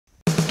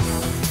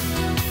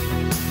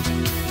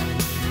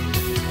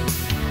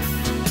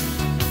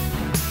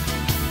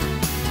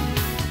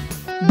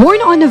Born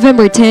on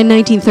November 10,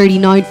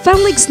 1939,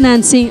 Felix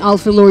Nancing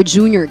Alfelor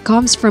Jr.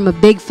 comes from a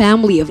big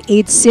family of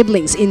 8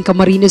 siblings in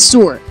Camarines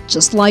Sur.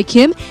 Just like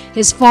him,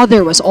 his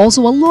father was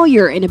also a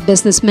lawyer and a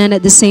businessman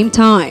at the same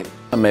time.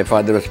 My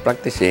father was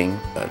practicing,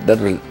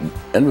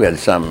 and we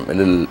had a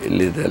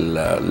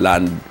little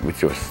land which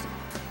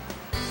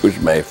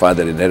my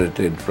father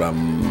inherited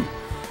from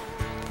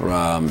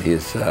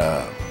his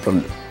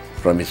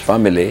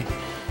family,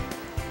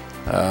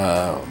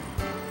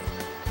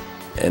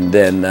 and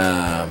then.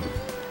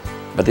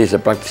 But he's a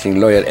practicing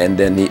lawyer, and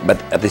then but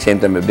at the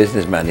same time a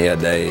businessman. He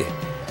had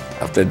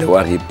after the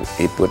war he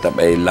put up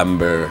a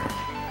lumber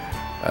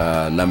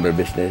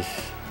business.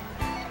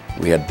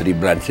 We had 3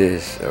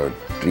 branches or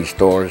 3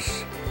 stores,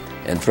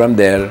 and from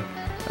there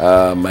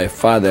my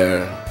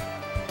father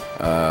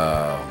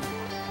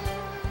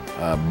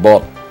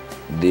bought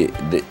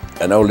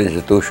an old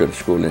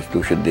school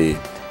institution, the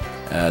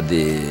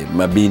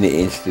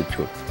Mabini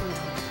Institute,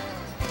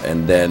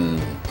 and then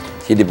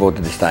he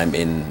devoted his time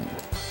in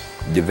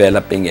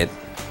developing it,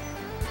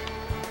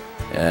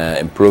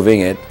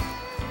 improving it,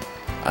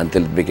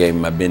 until it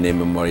became Mabini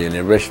Memorial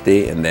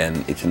University, and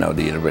then it's now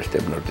the University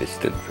of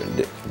Northeastern.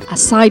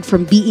 Aside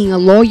from being a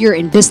lawyer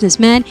and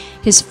businessman,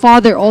 his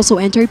father also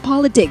entered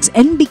politics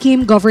and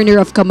became governor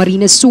of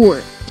Camarines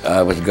Sur.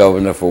 I was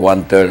governor for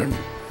 1 term,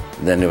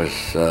 then he was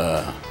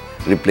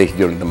replaced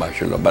during the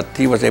martial law, but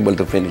he was able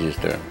to finish his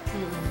term.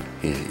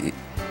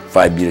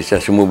 5 years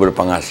siya, sumubra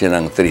pa nga siya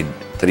ng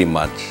 3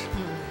 months.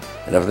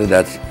 And after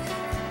that,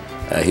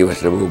 he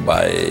was removed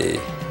by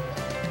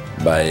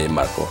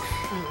Marcos.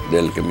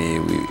 Dahil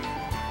kami,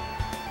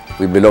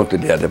 we belong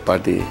to the other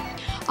party.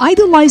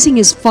 Idolizing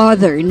his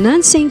father,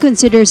 Nancing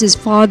considers his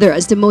father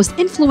as the most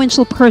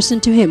influential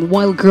person to him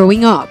while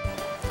growing up.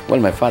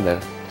 Well, my father,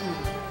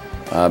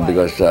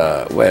 because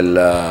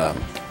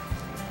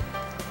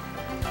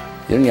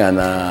yun nga,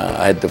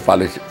 I had to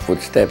follow his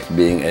footsteps.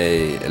 Being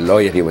a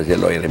lawyer, he was a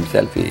lawyer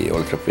himself. He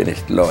also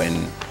finished law in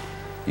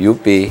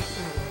UP.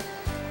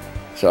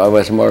 So I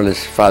was more or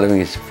less following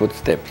his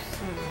footsteps,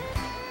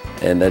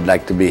 and I'd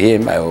like to be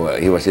him.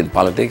 He was in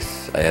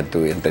politics. I had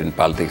to enter in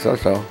politics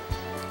also,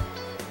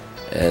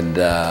 and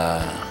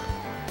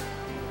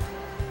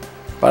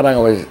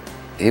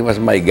he was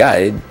my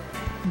guide.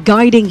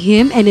 Guiding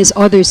him and his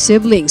other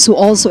siblings who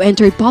also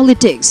entered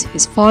politics,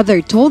 his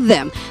father told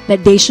them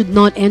that they should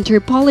not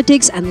enter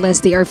politics unless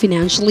they are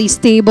financially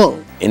stable.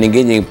 In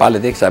engaging in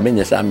politics, sabi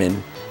niya sa amin,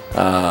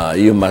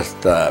 you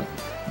must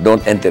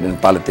don't enter in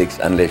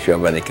politics unless you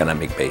have an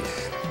economic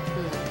base.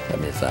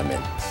 Sabi niya sa amin,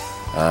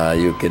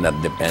 you cannot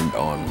depend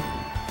on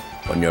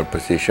your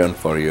position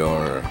for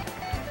your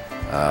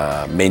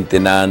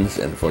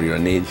maintenance and for your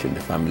needs in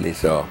the family.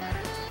 So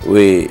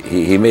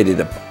he made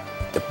it a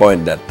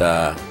point that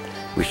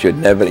we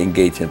should never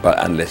engage in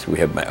unless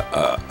we have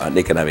an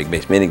economic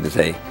base, meaning to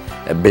say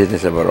a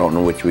business of our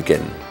own which we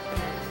can,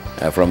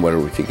 from where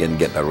we can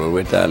get our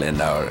wherewithal and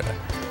our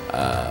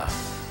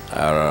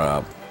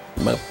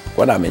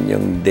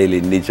yung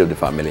daily needs of the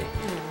family,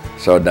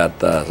 so that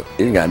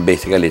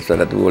basically so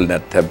that we will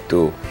not have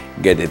to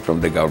get it from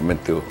the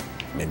government to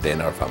maintain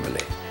our family.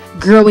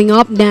 Growing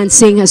up,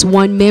 Nancing has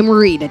one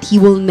memory that he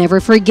will never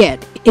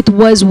forget. It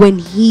was when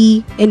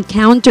he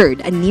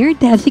encountered a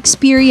near-death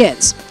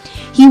experience.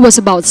 He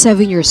was about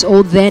 7 years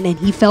old then, and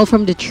he fell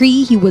from the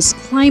tree he was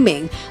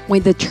climbing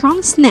when the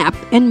trunk snapped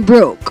and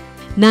broke.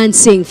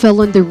 Nancing fell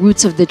on the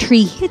roots of the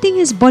tree, hitting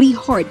his body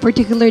hard,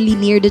 particularly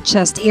near the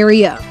chest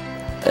area.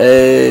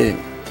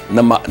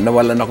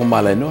 Nawalan akong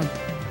malay noon.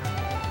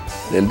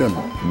 Dahil doon,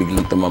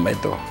 biglang tumama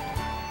ito.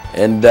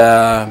 And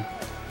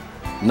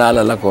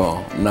naalala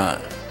ko na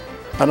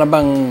para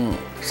bang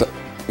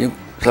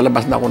sa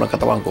labas na ako ng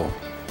katawan ko,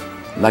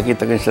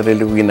 nakita ko yung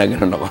sarili ko,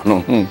 ginaganon ako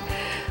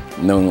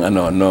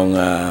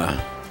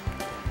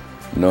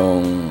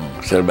nung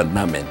servant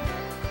namin.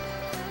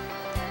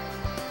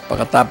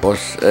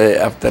 Pagkatapos,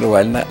 after a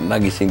while,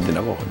 nagising din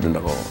ako.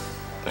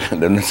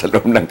 Doon sa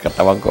loob ng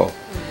katawan ko.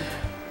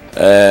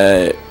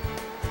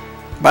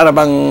 Para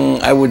bang,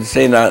 I would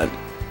say na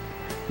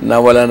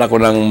nawalan ako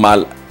ng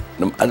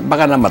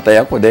baka namatay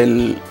ako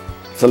dahil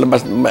sa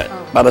labas,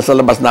 para sa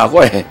labas na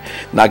ako eh.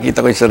 Nakita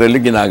ko yung sarili,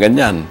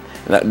 ginaganyan.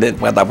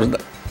 Pagkatapos,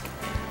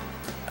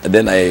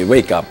 then I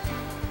woke up.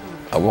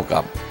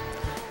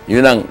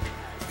 Yun ang,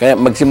 kaya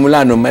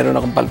magsimula no, mayroon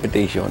akong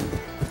palpitation.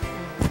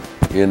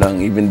 Yun ang,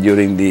 even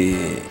during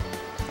the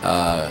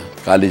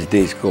college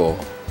days ko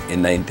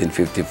in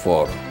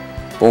 1954.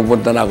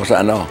 Pupunta na ako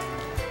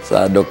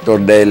sa Dr.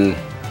 Del,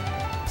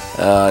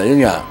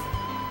 yun nga,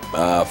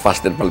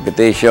 faster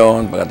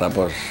palpitation,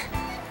 pagkatapos,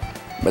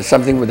 but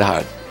something with the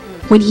heart.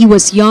 When he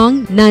was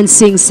young,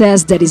 Nancing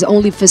says that his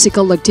only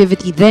physical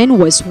activity then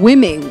was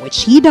swimming,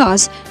 which he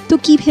does to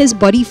keep his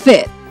body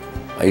fit.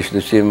 I used to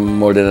swim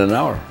more than an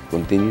hour,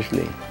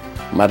 continuously.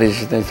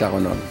 Ma-resistance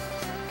ako noon.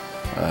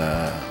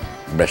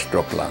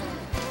 Breaststroke lang.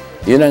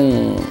 Yun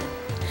ang,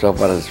 so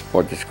far as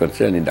sport is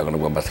concerned, hindi ako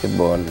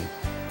nagbabasketball.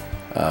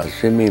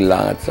 Swimming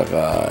lang at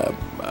saka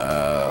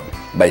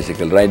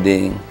bicycle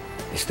riding,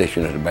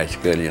 stationary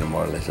bicycle, yun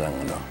more or less ang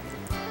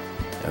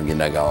Yung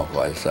ginagawa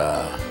ko as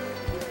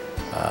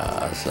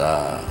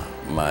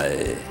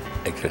my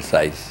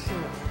exercise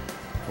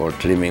for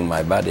trimming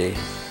my body.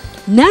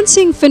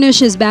 Nancing finished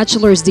his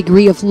bachelor's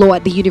degree of law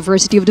at the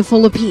University of the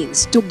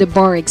Philippines, took the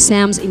bar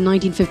exams in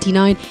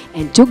 1959,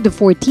 and took the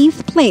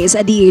 14th place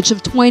at the age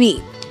of 20.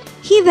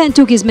 He then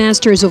took his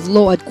master's of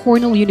law at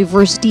Cornell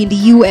University in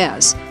the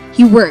U.S.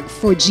 He worked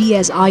for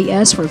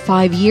GSIS for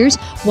 5 years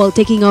while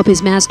taking up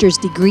his master's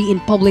degree in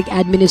public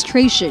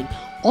administration,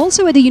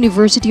 also at the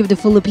University of the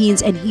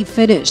Philippines, and he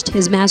finished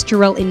his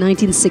masteral in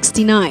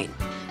 1969.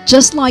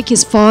 Just like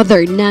his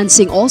father,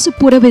 Nancing also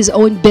put up his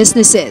own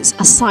businesses,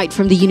 aside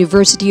from the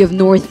University of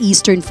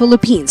Northeastern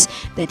Philippines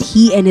that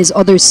he and his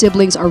other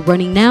siblings are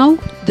running now.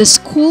 The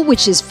school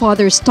which his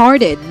father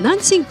started,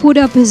 Nancing put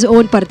up his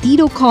own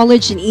Partido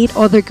College and 8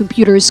 other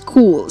computer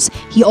schools.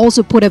 He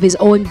also put up his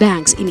own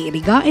banks in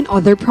Iriga and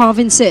other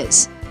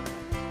provinces.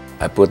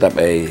 I put up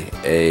a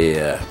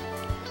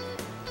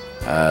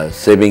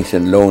Savings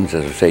and Loans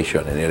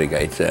Association in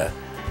Iriga.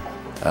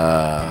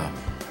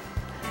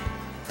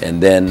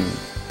 And then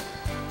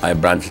I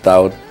branched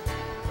out,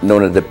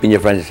 known as the Piña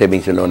Francis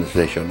Savings and Loan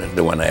Association. That's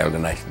the one I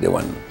organized,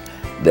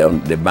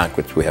 the bank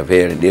which we have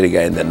here in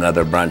Iriga, and then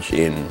another branch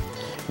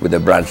with a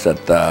branch at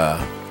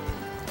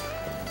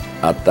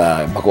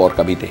Bacoor,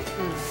 Cavite.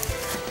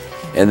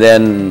 And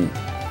then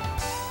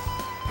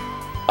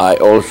I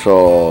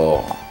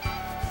also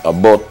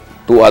bought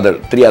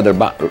 3 other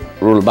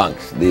rural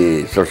banks: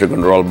 the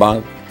Sorsogon Rural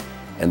Bank,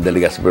 and the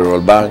Legazpi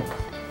Rural Bank,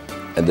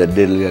 and the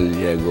Del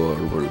Gallego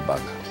Rural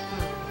Bank.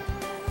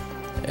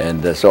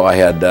 And so I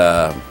had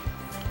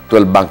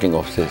 12 banking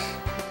offices.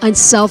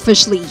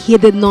 Unselfishly, he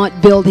did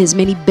not build his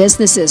many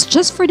businesses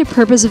just for the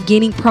purpose of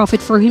gaining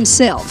profit for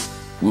himself.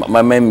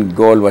 My main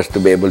goal was to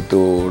be able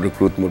to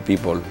recruit more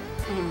people,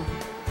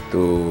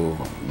 to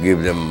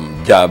give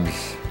them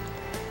jobs.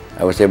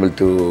 I was able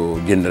to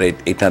generate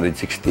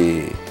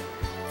 860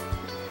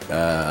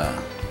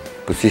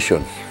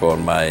 positions for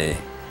my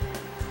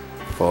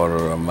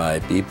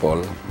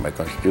people, my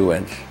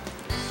constituents.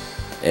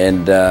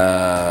 And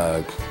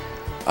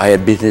I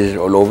had businesses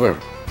all over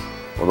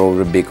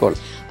Bicol.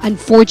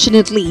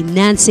 Unfortunately,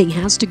 Nancing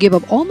has to give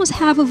up almost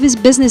half of his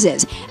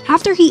businesses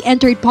after he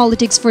entered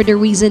politics for the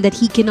reason that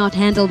he cannot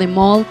handle them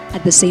all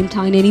at the same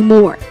time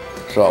anymore.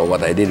 So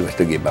what I did was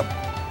to give up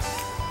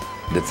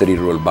the 3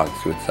 rural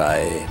banks which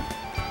I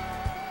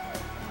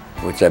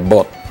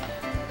bought,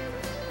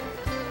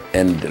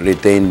 and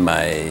retain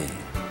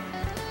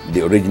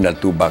the original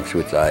 2 banks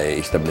which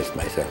I established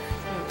myself.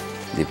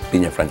 The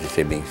Piña Francis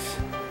Savings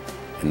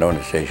and Loan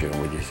Association,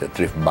 which is a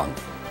thrift bank,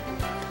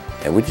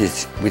 and which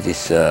is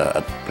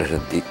at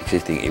present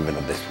existing even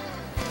at this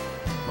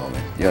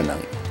moment. Yun ang,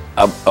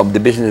 of the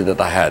business that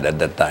I had at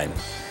that time,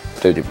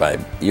 35,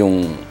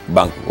 yung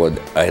bank ko,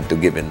 I had to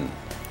give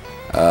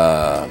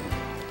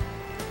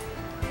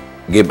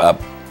up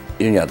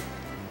yun nga,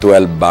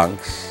 12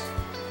 banks,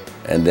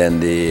 and then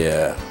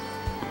the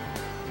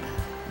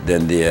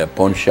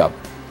pawn shop.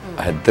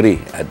 I had 3.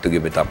 I had to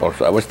give it up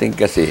also. I was thinking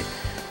kasi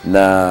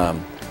na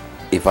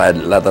if I had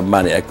a lot of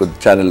money, I could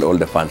channel all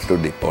the funds to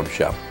the pawn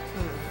shop.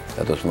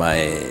 That was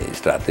my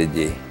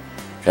strategy.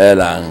 Kaya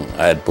lang,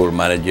 I had poor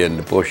manager in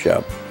the pawn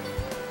shop.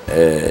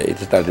 It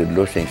started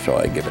losing, so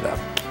I gave it up.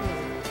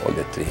 All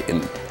the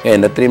 3.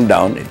 And I trimmed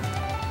down,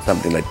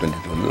 something like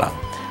 22 lang.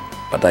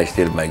 But I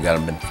still my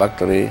garment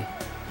factory.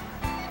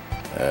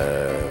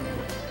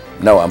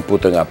 Now I'm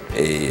putting up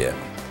a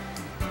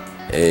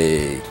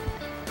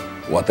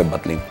water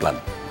bottling plant.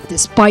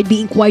 Despite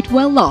being quite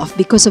well off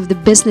because of the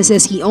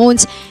businesses he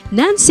owns,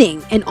 Nancing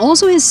and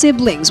also his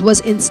siblings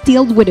was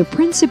instilled with a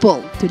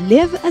principle to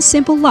live a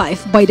simple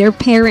life by their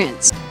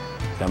parents.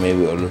 Kami,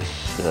 we always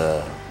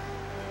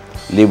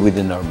live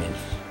within our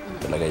means.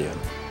 Talaga yun.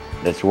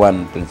 That's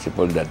one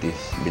principle that is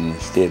been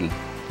instilled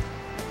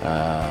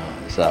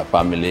sa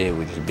family,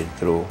 which has been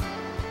through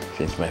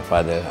since my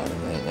father,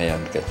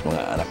 ngayon, kasi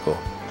mga anak ko.